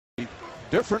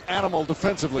different animal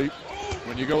defensively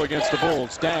when you go against the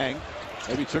Bulls. Dang.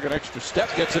 Maybe took an extra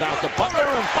step, gets it out to Butler,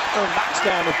 and Butler knocks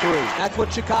down the three. That's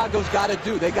what Chicago's got to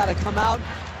do. They got to come out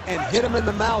and hit him in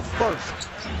the mouth first.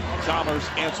 Chalmers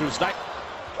answers that.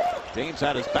 James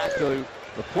had his back to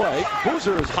the play.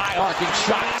 Boozer's high arcing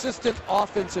shot. Consistent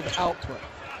offensive output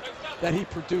that he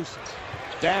produces.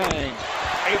 Dang.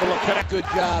 Able to connect. Good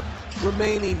job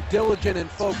remaining diligent and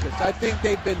focused. I think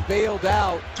they've been bailed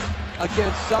out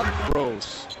against some.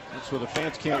 Rose. That's where the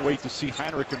fans can't wait to see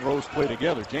Heinrich and Rose play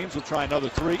together. James will try another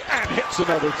three and hits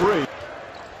another three.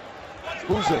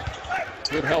 Boozer.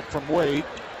 Good help from Wade.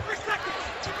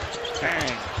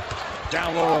 Dang.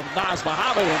 Down low of Naz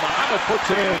Mohammed, and Mohammed puts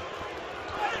it in.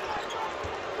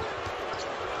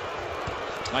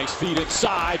 Nice feed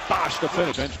inside. Bosch to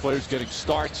finish. Bench players getting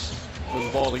starts because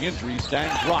of all the injuries. Dang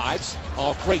drives.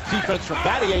 Oh, great defense from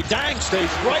Battier. Dang stays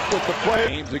right with the play.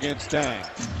 James against Dang.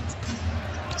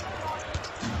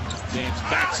 James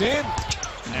backs in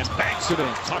and banks it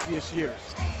in. Toughest years.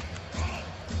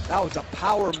 That was a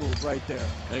power move right there.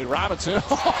 Hey, Robinson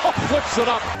flips it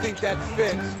up. I think that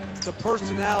fits the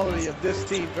personality of this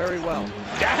team very well.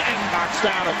 Dang knocks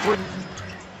down a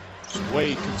three.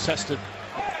 Wade contested.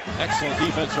 Excellent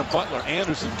defense from Butler.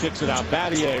 Anderson kicks it out.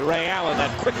 Battier, Ray Allen,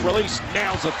 that quick release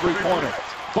nails a three-pointer.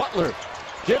 Butler,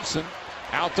 Gibson,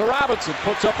 out to Robinson,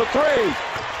 puts up a three.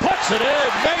 Puts it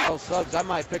in. Nate. Subs, I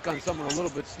might pick on someone a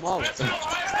little bit smaller.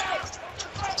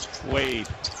 Wade,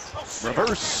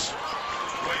 reverse.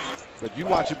 But you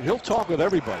watch him, he'll talk with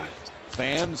everybody.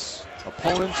 Fans,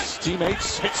 opponents,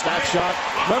 teammates, hits that shot.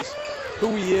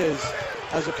 Who he is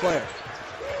as a player.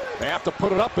 They have to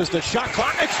put it up as the shot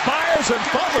clock expires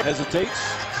and Butler hesitates.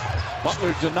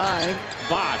 Butler denying.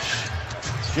 Bosch.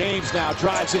 James now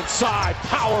drives inside.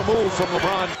 Power move from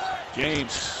LeBron.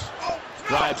 James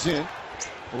drives in.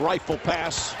 Rifle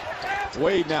pass.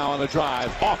 Wade now on the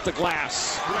drive. Off the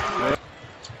glass.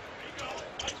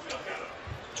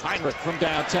 Heinrich from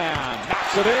downtown.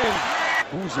 Knocks it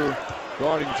in. Boozer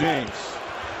guarding James.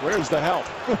 Where's the help?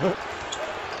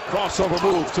 Crossover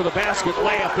move to the basket.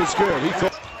 Layup is good. He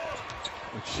thought.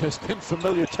 Which has been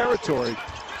familiar territory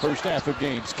first half of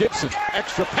games. Gibson,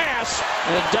 extra pass,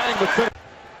 and Dang the finish.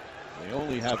 They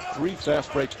only have 3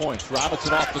 fast break points.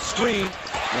 Robinson off the screen,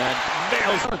 and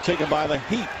nails it, taken by the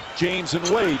Heat. James and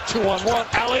Wade,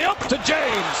 2-on-1, alley-up to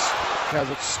James. Has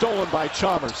it stolen by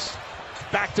Chalmers.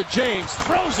 Back to James,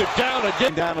 throws it down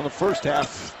again. Down in the first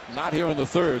half, not here in the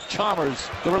third. Chalmers,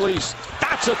 the release,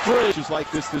 that's a three. It's like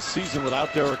this season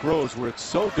without Derrick Rose, where it's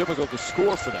so difficult to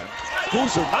score for them.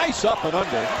 Boozer, nice up and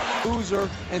under. Boozer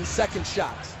and second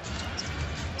shots.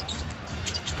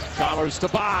 Chalmers to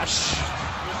Bosch.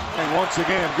 And once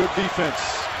again, good defense.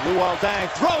 Luol Deng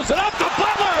throws it up to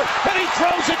Butler, and he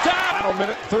throws it down. Final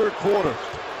minute, third quarter.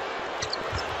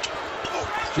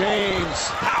 James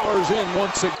powers in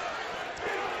once again.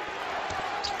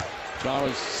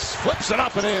 Chalmers flips it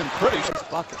up and in. Pretty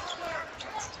bucket.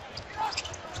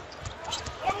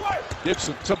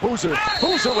 Gibson to Boozer.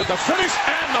 Boozer with the finish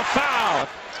and the foul.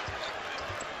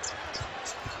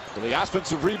 Well, the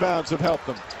offensive rebounds have helped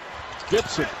them.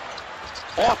 Gibson.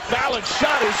 Off balance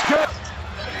shot is good.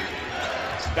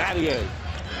 Battier.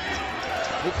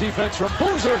 Good defense from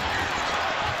Boozer.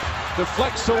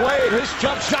 Deflects away. His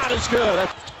jump shot is good.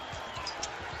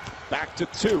 Back to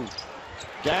 2.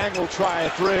 Dang will try a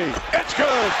 3. It's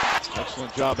good.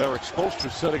 Excellent job, Eric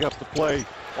Spoelstra, setting up the play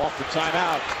off the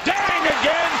timeout. Dang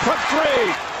again from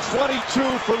 3.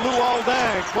 22 for Luol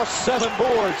Deng, plus 7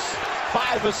 boards,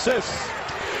 5 assists.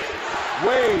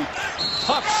 Wade,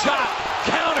 tough shot,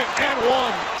 count it, and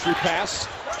 1. Through pass,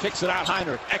 kicks it out.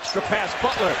 Heinrich, extra pass.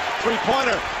 Butler,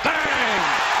 three-pointer,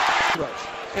 bang!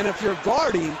 And if you're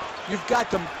guarding, you've got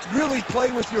to really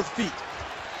play with your feet.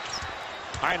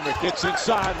 Heinrich gets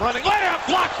inside, running, layup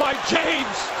blocked by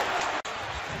James.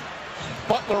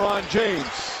 Butler on James.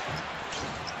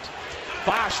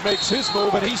 Bosch makes his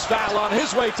move, and he's fouled on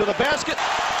his way to the basket.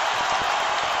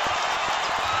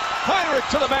 Heinrich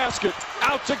to the basket,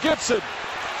 out to Gibson.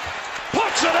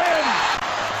 Puts it in!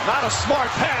 Not a smart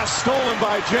pass, stolen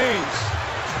by James.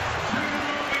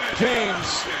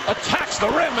 James attacks the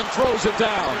rim and throws it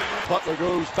down. Butler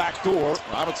goes back door.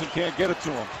 Robinson can't get it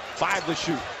to him. 5 to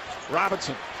shoot.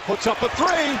 Robinson puts up a 3.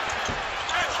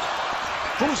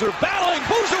 Boozer battling.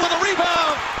 Boozer with a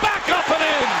rebound. Back up and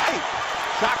in.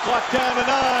 Shot clock down to 9.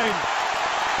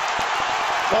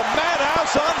 The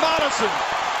madhouse on Madison.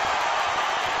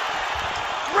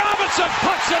 Robinson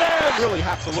puts it in. Really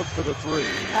have to look for the 3.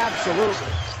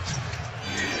 Absolutely.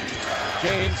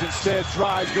 James instead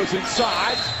drives, goes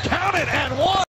inside. Count it and 1.